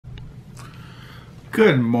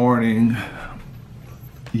Good morning,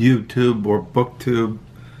 YouTube or BookTube.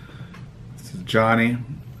 This is Johnny.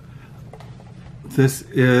 This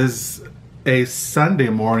is a Sunday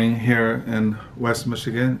morning here in West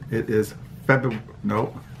Michigan. It is February.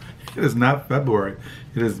 No, it is not February.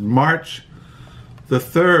 It is March the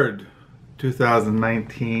 3rd,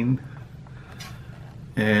 2019,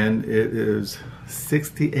 and it is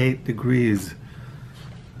 68 degrees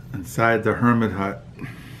inside the hermit hut.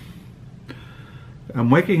 I'm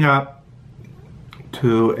waking up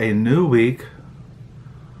to a new week,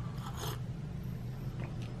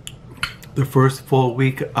 the first full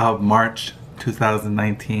week of March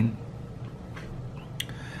 2019,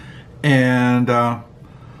 and I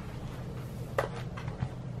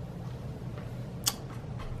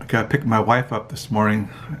gotta pick my wife up this morning.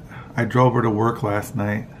 I drove her to work last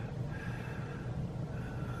night,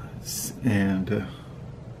 and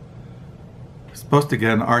supposed to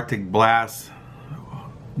get an Arctic blast.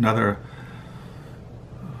 Another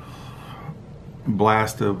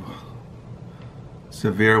blast of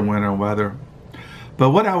severe winter weather.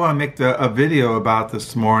 But what I want to make a video about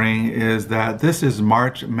this morning is that this is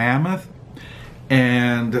March Mammoth,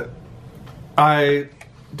 and I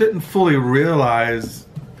didn't fully realize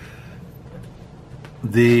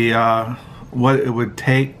the what it would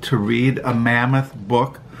take to read a Mammoth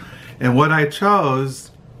book, and what I chose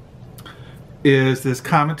is this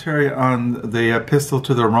commentary on the Epistle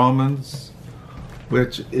to the Romans,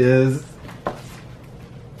 which is,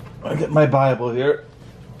 I get my Bible here.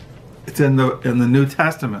 It's in the New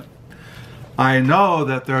Testament. I know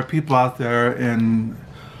that there are people out there in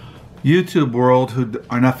YouTube world who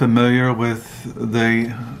are not familiar with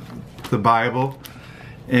the Bible,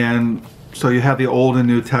 and so you have the Old and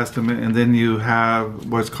New Testament, and then you have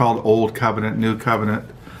what's called Old Covenant, New Covenant.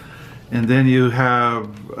 And then you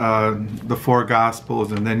have the four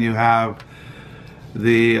Gospels, and then you have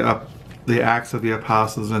the Acts of the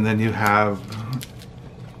Apostles, and then you have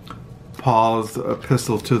Paul's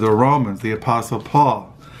Epistle to the Romans, the Apostle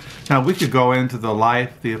Paul. Now we could go into the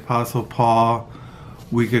life of the Apostle Paul,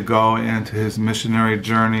 we could go into his missionary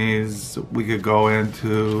journeys, we could go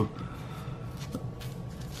into,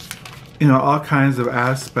 you know, all kinds of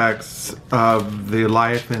aspects of the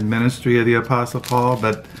life and ministry of the Apostle Paul,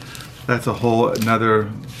 but that's a whole another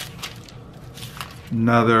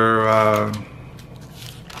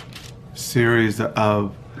series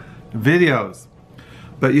of videos.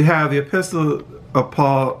 But you have the Epistle of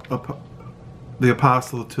Paul, the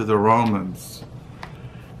Apostle to the Romans,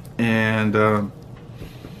 and the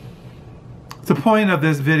point of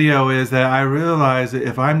this video is that I realize that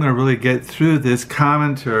if I'm going to really get through this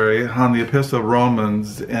commentary on the Epistle of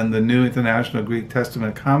Romans and the New International Greek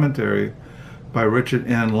Testament Commentary by Richard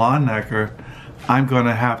N. Longenecker, I'm going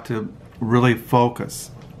to have to really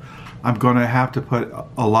focus. I'm going to have to put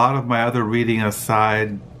a lot of my other reading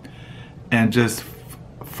aside and just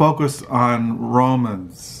focus on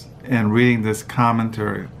Romans and reading this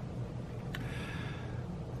commentary.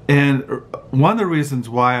 And one of the reasons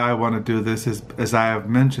why I want to do this is, as I have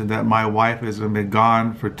mentioned, that my wife has been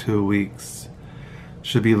gone for 2 weeks.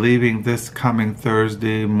 She'll be leaving this coming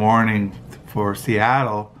Thursday morning for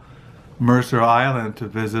Seattle, Mercer Island, to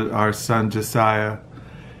visit our son Josiah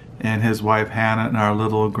and his wife Hannah and our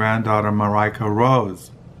little granddaughter Modica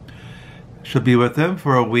Rose. She'll be with them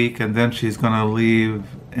for a week, and then she's going to leave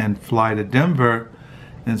and fly to Denver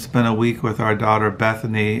and spend a week with our daughter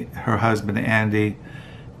Bethany, her husband Andy,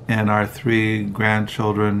 and our 3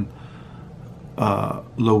 grandchildren,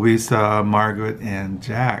 Louisa, Margaret, and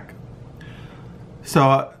Jack.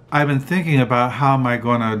 So I've been thinking about how am I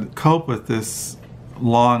going to cope with this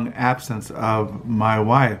long absence of my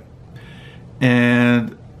wife,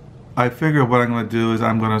 and I figure what I'm going to do is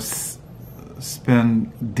I'm going to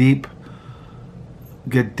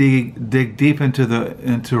dig deep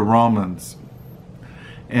into Romans,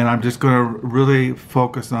 and I'm just going to really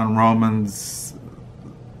focus on Romans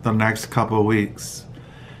the next couple of weeks,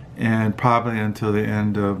 and probably until the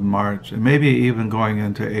end of March, and maybe even going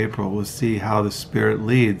into April. We'll see how the Spirit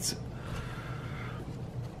leads.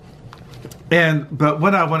 But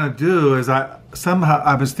what I want to do is I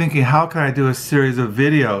was thinking, how can I do a series of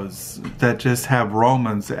videos that just have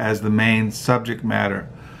Romans as the main subject matter?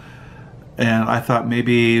 And I thought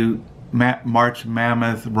maybe March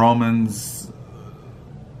Mammoth, Romans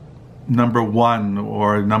number 1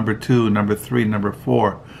 or number 2, number 3, number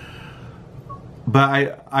 4.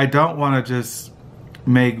 But I don't want to just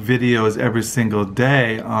make videos every single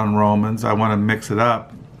day on Romans. I want to mix it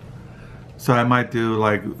up. So I might do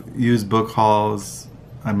like used book hauls,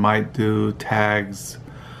 I might do tags,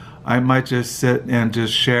 I might just sit and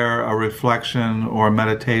just share a reflection or a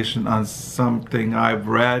meditation on something I've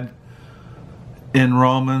read in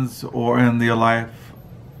Romans or in the life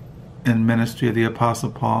and ministry of the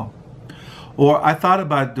Apostle Paul. Or I thought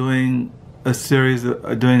about doing a series,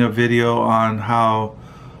 doing a video on how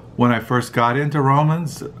when I first got into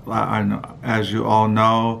Romans, as you all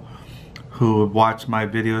know, who have watched my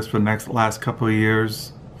videos for the last couple of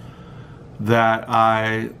years, that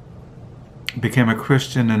I became a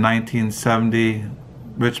Christian in 1970,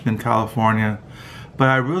 Richmond, California. But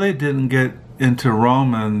I really didn't get into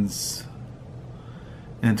Romans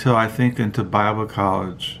until I think into Bible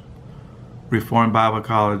college, Reformed Bible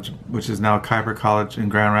College, which is now Kuyper College in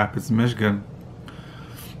Grand Rapids, Michigan.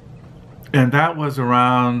 And that was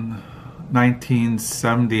around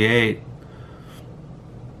 1978.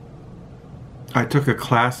 I took a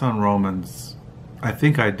class on Romans. I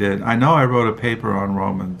think I did. I know I wrote a paper on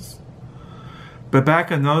Romans. But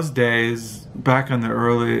back in those days, back in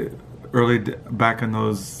the back in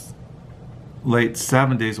those late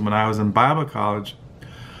 70s when I was in Bible college,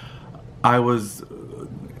 I was,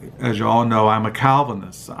 as you all know, I'm a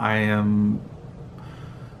Calvinist. I am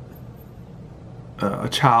a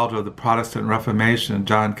child of the Protestant Reformation,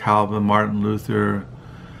 John Calvin, Martin Luther,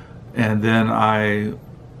 and then I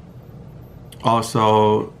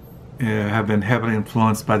also have been heavily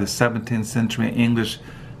influenced by the 17th century English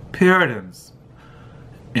Puritans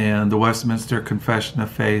and the Westminster Confession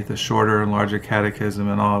of Faith, the shorter and larger catechism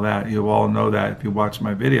and all that. You all know that if you watch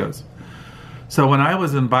my videos. So when I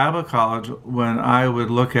was in Bible college, when I would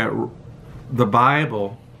look at the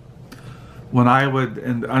Bible, when I would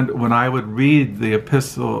read the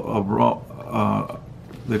Epistle of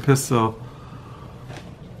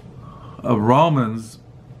Romans,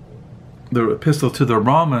 the Epistle to the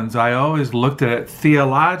Romans, I always looked at it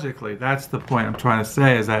theologically. That's the point I'm trying to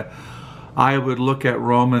say, is that I would look at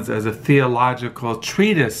Romans as a theological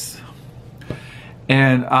treatise,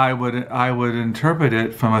 and I would interpret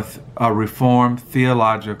it from a Reformed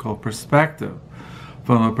theological perspective,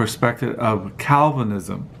 from a perspective of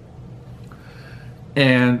Calvinism.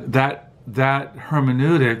 And that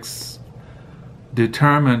hermeneutics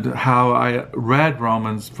determined how I read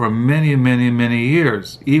Romans for many, many, many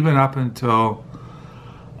years, even up until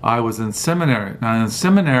I was in seminary. Now in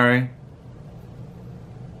seminary,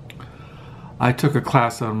 I took a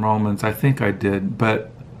class on Romans. I think I did,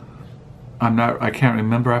 but I can't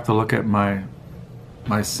remember. I have to look at my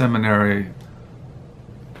seminary,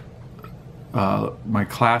 my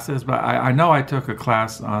classes, but I know I took a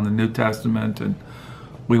class on the New Testament, and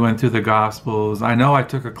we went through the Gospels. I know I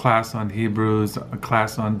took a class on Hebrews, a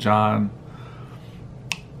class on John,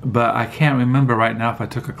 but I can't remember right now if I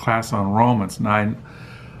took a class on Romans.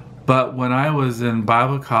 But when I was in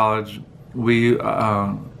Bible college, what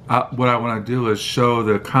I want to do is show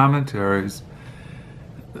the commentaries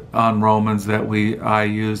on Romans that I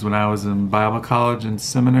used when I was in Bible college and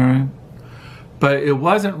seminary. But it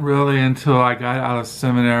wasn't really until I got out of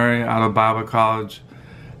seminary, out of Bible college,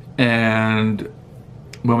 and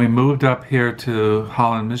when we moved up here to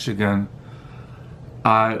Holland, Michigan,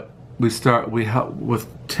 with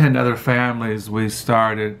 10 other families, we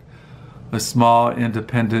started a small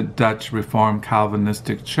independent Dutch Reformed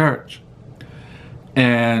Calvinistic church.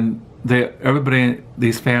 And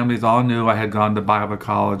these families all knew I had gone to Bible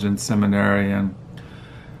college and seminary, and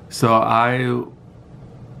so I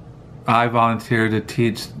volunteered to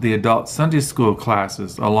teach the adult Sunday school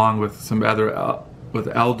classes along with some other with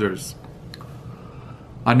elders.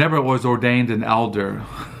 I never was ordained an elder,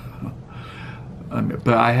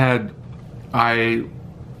 but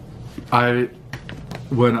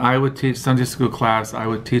when I would teach Sunday school class, I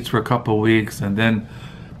would teach for a couple of weeks, and then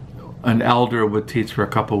an elder would teach for a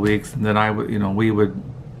couple of weeks, and then we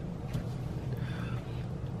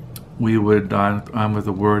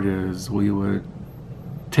would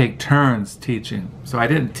take turns teaching. So I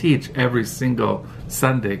didn't teach every single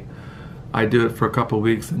Sunday. I do it for a couple of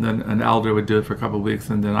weeks, and then an elder would do it for a couple of weeks,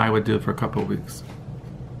 and then I would do it for a couple of weeks,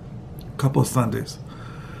 a couple of Sundays.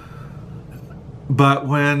 But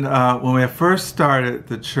when we first started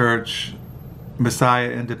the church, Messiah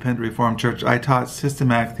Independent Reformed Church, I taught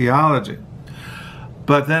systematic theology.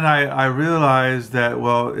 But then I realized that,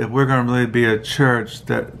 well, if we're going to really be a church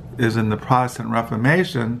that is in the Protestant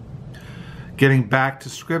Reformation, getting back to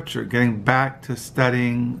Scripture, getting back to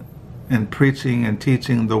studying and preaching and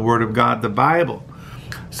teaching the Word of God, the Bible.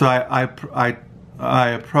 So I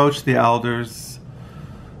approached the elders,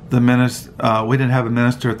 the minister. We didn't have a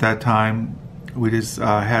minister at that time. We just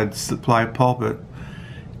had supply pulpit.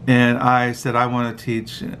 And I said, I want to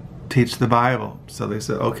teach the Bible. So they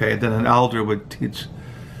said, okay. Then an elder would teach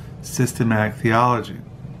systematic theology.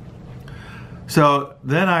 So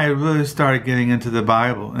then I really started getting into the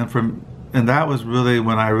Bible, and that was really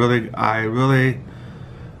when I really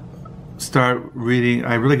started reading.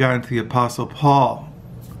 I really got into the Apostle Paul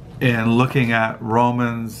and looking at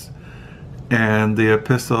Romans and the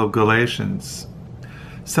Epistle of Galatians.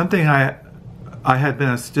 Something I had been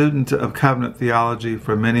a student of covenant theology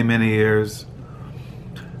for many, many years,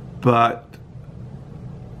 but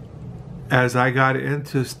as I got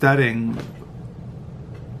into studying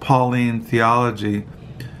Pauline theology,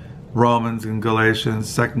 Romans and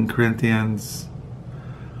Galatians, 2 Corinthians,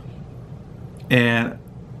 and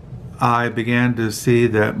I began to see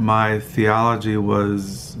that my theology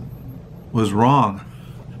was wrong.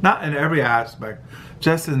 Not in every aspect,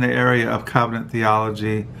 just in the area of covenant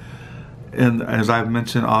theology, and as I've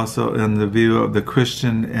mentioned also in the view of the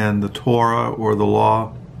Christian and the Torah or the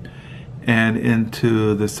law, and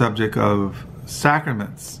into the subject of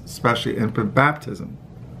sacraments, especially infant baptism,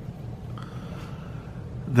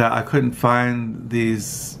 that I couldn't find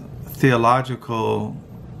these theological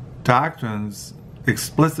doctrines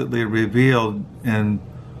explicitly revealed in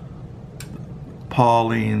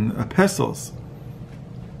Pauline epistles.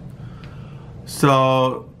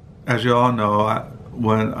 So, as you all know,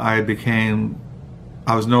 when I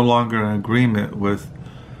was no longer in agreement with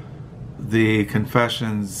the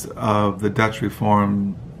confessions of the Dutch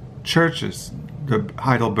Reformed churches, the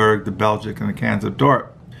Heidelberg, the Belgic, and the Cans of Dort.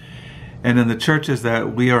 And in the churches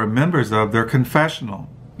that we are members of, they're confessional.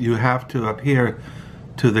 You have to adhere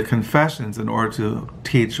to the confessions in order to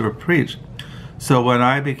teach or preach. So when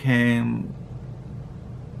I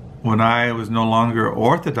was no longer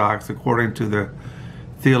orthodox according to the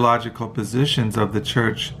theological positions of the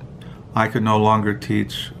church, I could no longer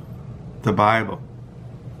teach the Bible.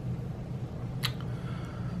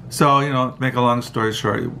 So, to make a long story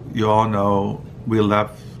short, you all know we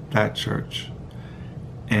left that church.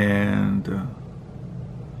 And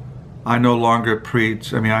I no longer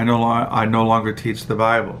preach. I no longer teach the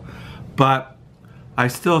Bible. But I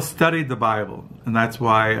still studied the Bible. And that's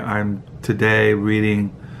why I'm today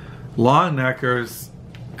reading Longenecker's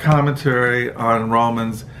commentary on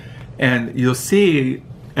Romans. And you'll see,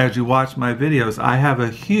 as you watch my videos, I have a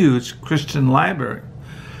huge Christian library,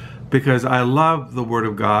 because I love the Word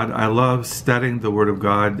of God. I love studying the Word of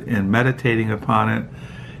God and meditating upon it.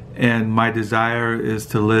 And my desire is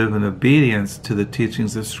to live in obedience to the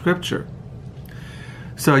teachings of Scripture.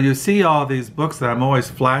 So you see all these books that I'm always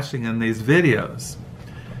flashing in these videos.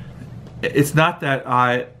 It's not that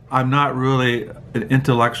I'm not really an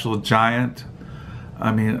intellectual giant.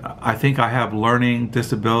 I think I have learning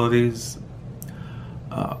disabilities.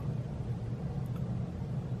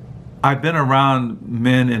 I've been around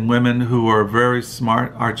men and women who are very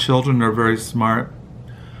smart. Our children are very smart.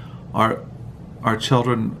 Our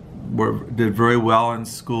children did very well in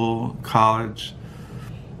school, college,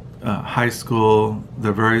 high school.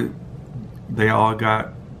 They all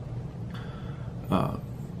got.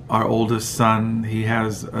 Our oldest son, he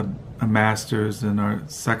has a master's, and our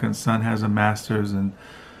second son has a master's, and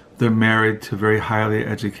they're married to very highly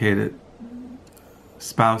educated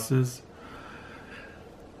spouses.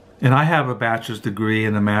 And I have a bachelor's degree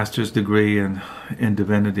and a master's degree in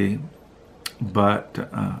divinity, but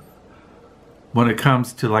when it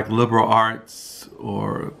comes to like liberal arts,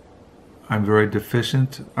 or I'm very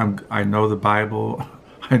deficient. I know the Bible,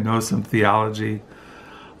 I know some theology,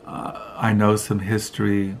 I know some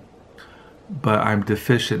history, but I'm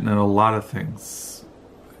deficient in a lot of things.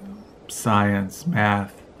 Science,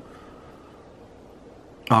 math,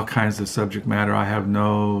 all kinds of subject matter I have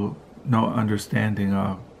no understanding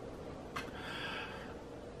of.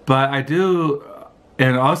 But I do,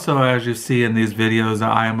 and also as you see in these videos,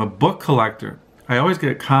 I am a book collector. I always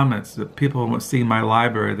get comments that people see my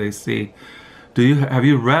library, they see, have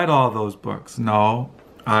you read all those books? No,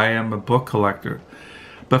 I am a book collector.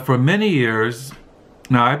 But for many years,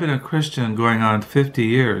 now I've been a Christian going on 50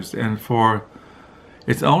 years, and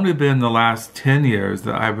it's only been the last 10 years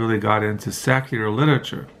that I really got into secular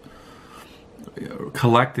literature,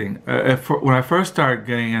 collecting. When I first started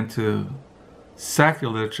getting into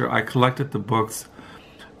secular literature, I collected the books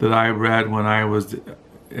that I read when I was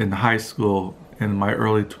in high school, in my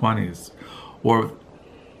early 20s. Or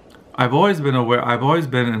I've always been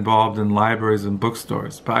involved in libraries and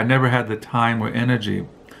bookstores, but I never had the time or energy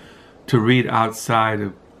to read outside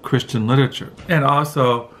of Christian literature. And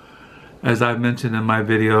also, as I've mentioned in my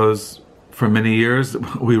videos, for many years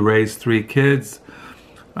we raised 3 kids.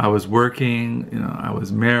 I was working, I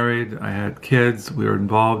was married, I had kids, we were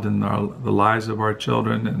involved in the lives of our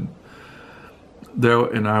children, and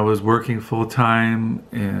I was working full time,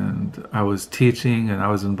 and I was teaching, and I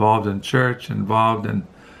was involved in church, involved in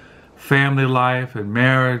family life and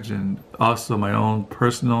marriage, and also my own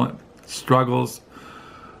personal struggles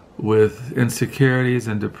with insecurities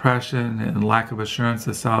and depression and lack of assurance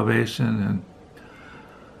of salvation, and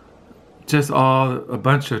just a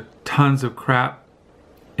bunch of tons of crap.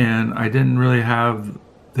 And I didn't really have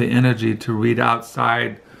the energy to read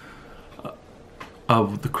outside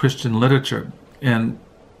of the Christian literature.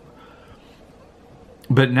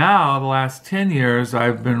 But now, the last 10 years,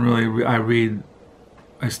 I've been really,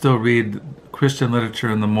 I still read Christian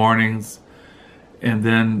literature in the mornings, and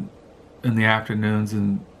then in the afternoons,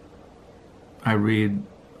 and I read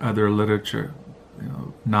other literature, you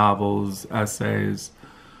know, novels, essays,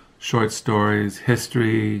 short stories,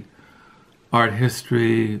 history, art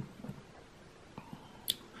history,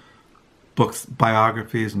 books,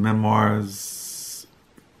 biographies, memoirs.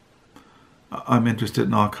 I'm interested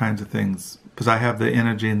in all kinds of things because I have the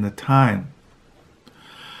energy and the time.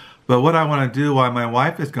 But what I want to do while my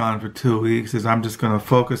wife is gone for 2 weeks is I'm just going to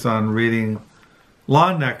focus on reading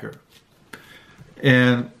Longenecker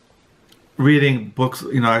and reading books.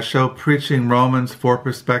 You know, I show Preaching Romans, Four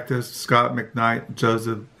Perspectives, Scot, McKnight,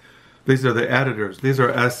 Joseph. These are the editors. These are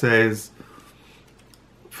essays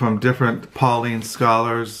from different Pauline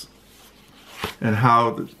scholars, and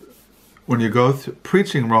how when you go through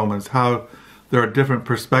Preaching Romans, how there are different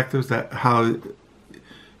perspectives, that how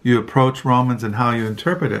you approach Romans and how you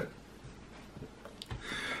interpret it.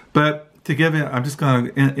 But to give you, I'm just going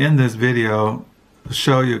to end this video to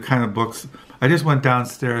show you kind of books. I just went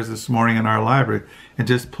downstairs this morning in our library and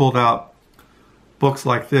just pulled out books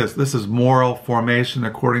like this. This is Moral Formation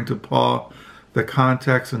According to Paul, The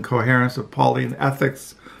Context and Coherence of Pauline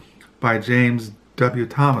Ethics by James W.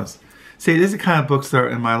 Thomas. See, these are the kind of books that are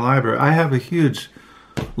in my library. I have a huge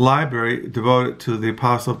library devoted to the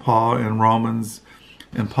Apostle Paul and Romans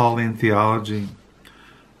and Pauline theology.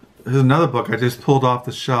 Here's another book I just pulled off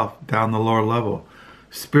the shelf down the lower level.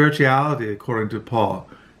 Spirituality According to Paul,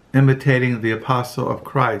 Imitating the Apostle of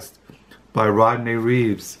Christ by Rodney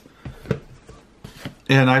Reeves.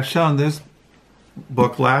 And I've shown this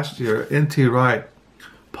book last year, N.T. Wright,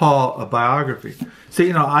 Paul, a Biography. See,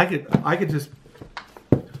 you know, I could just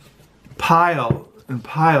pile and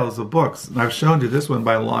piles of books. And I've shown you this one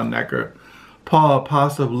by Longenecker, Paul,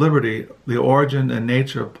 Apostle of Liberty, The Origin and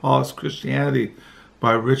Nature of Paul's Christianity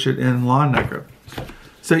by Richard N. Longenecker.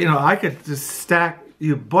 So, you know, I could just stack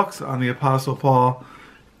you books on the Apostle Paul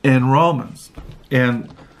and Romans.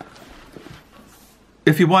 And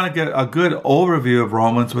if you want to get a good overview of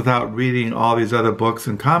Romans without reading all these other books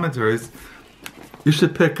and commentaries, you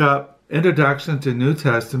should pick up Introduction to New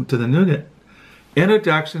Testament,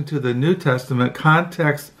 Introduction to the New Testament,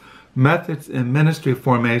 Context, Methods, and Ministry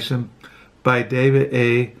Formation by David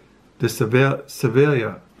A.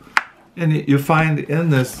 DeSilva. And you find in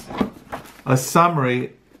this a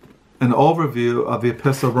summary, an overview of the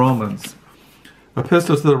Epistle of Romans.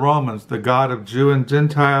 Epistle to the Romans, the God of Jew and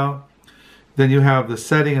Gentile. Then you have the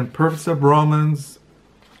setting and purpose of Romans.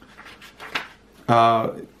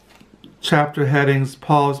 Chapter headings,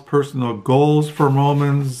 Paul's personal goals for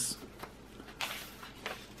Romans.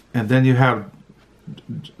 And then you have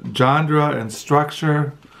genre and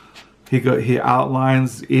structure. He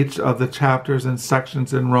outlines each of the chapters and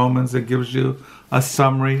sections in Romans and gives you a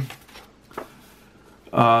summary.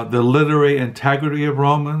 The literary integrity of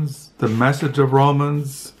Romans, the message of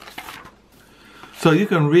Romans. So you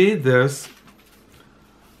can read this.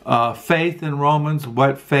 Faith in Romans,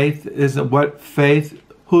 whose faith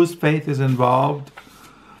is involved.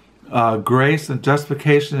 Grace and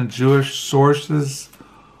justification in Jewish sources.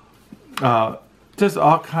 Just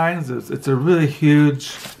all kinds of, it's a really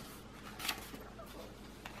huge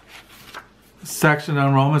section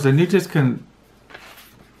on Romans, and you just can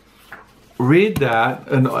read that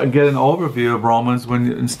and get an overview of Romans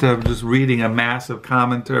instead of just reading a massive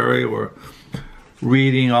commentary or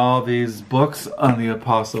reading all these books on the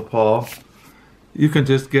Apostle Paul. You can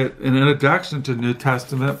just get an introduction to the New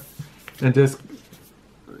Testament and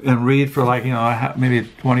read for, like, you know, maybe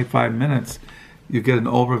 25 minutes. You get an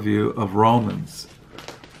overview of Romans.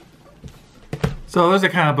 So those are the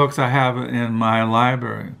kind of books I have in my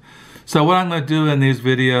library. So what I'm going to do in these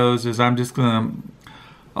videos is I'm just going to,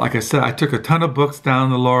 like I said, I took a ton of books down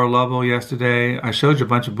the lower level yesterday. I showed you a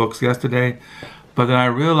bunch of books yesterday. But then I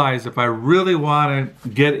realized if I really want to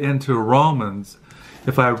get into Romans,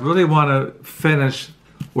 if I really want to finish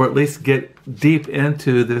or at least get deep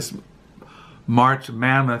into this March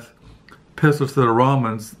Mammoth Epistle to the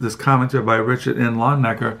Romans, this commentary by Richard N.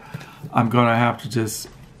 Longenecker, I'm going to have to just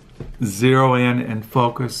zero in and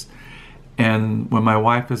focus. And when my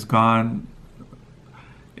wife is gone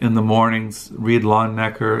in the mornings, read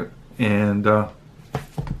Longenecker and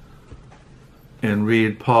and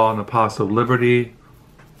read Paul, an Apostle of Liberty,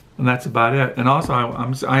 and that's about it. And also,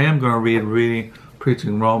 I am going to read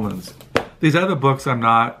Preaching Romans. These other books I'm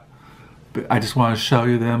not, but I just want to show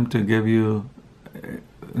you them to give you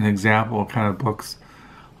an example of kind of books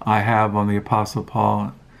I have on the Apostle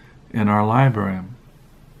Paul in our library.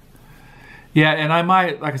 Yeah, and I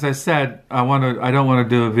might, like as I said, I don't want to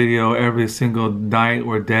do a video every single night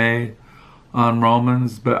or day on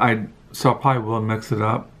Romans, so I probably will mix it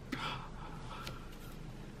up.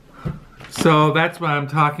 So that's what I'm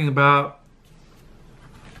talking about.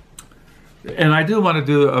 And I do want to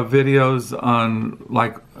do videos on,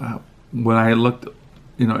 like, when I looked,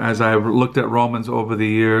 you know, as I looked at Romans over the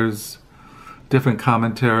years, different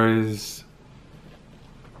commentaries.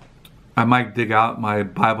 I might dig out my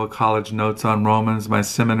Bible college notes on Romans, my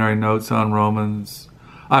seminary notes on Romans.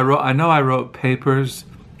 I know I wrote papers,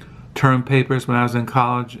 term papers when I was in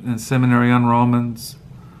college and seminary on Romans.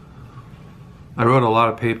 I wrote a lot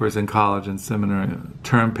of papers in college and seminary,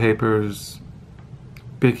 term papers,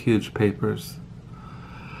 big, huge papers.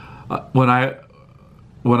 When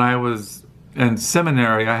I was in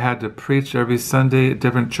seminary, I had to preach every Sunday at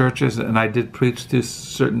different churches, and I did preach through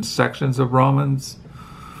certain sections of Romans,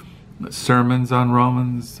 sermons on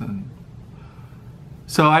Romans. And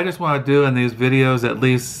so I just want to do in these videos at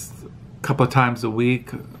least a couple of times a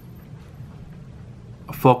week,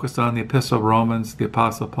 focus on the Epistle of Romans, the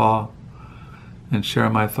Apostle Paul, and share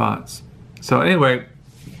my thoughts. So anyway,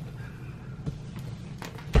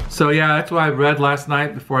 so yeah, that's what I read last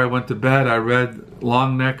night before I went to bed. I read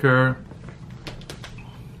Longenecker.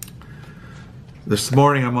 This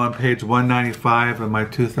morning I'm on page 195 of my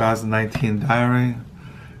 2019 diary.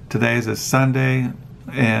 Today is a Sunday,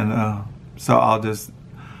 and so I'll just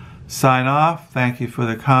sign off. Thank you for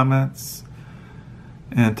the comments.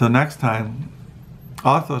 And until next time,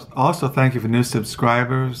 also thank you for new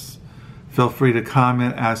subscribers. Feel free to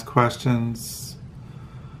comment, ask questions.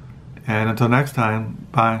 And until next time,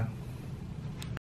 bye.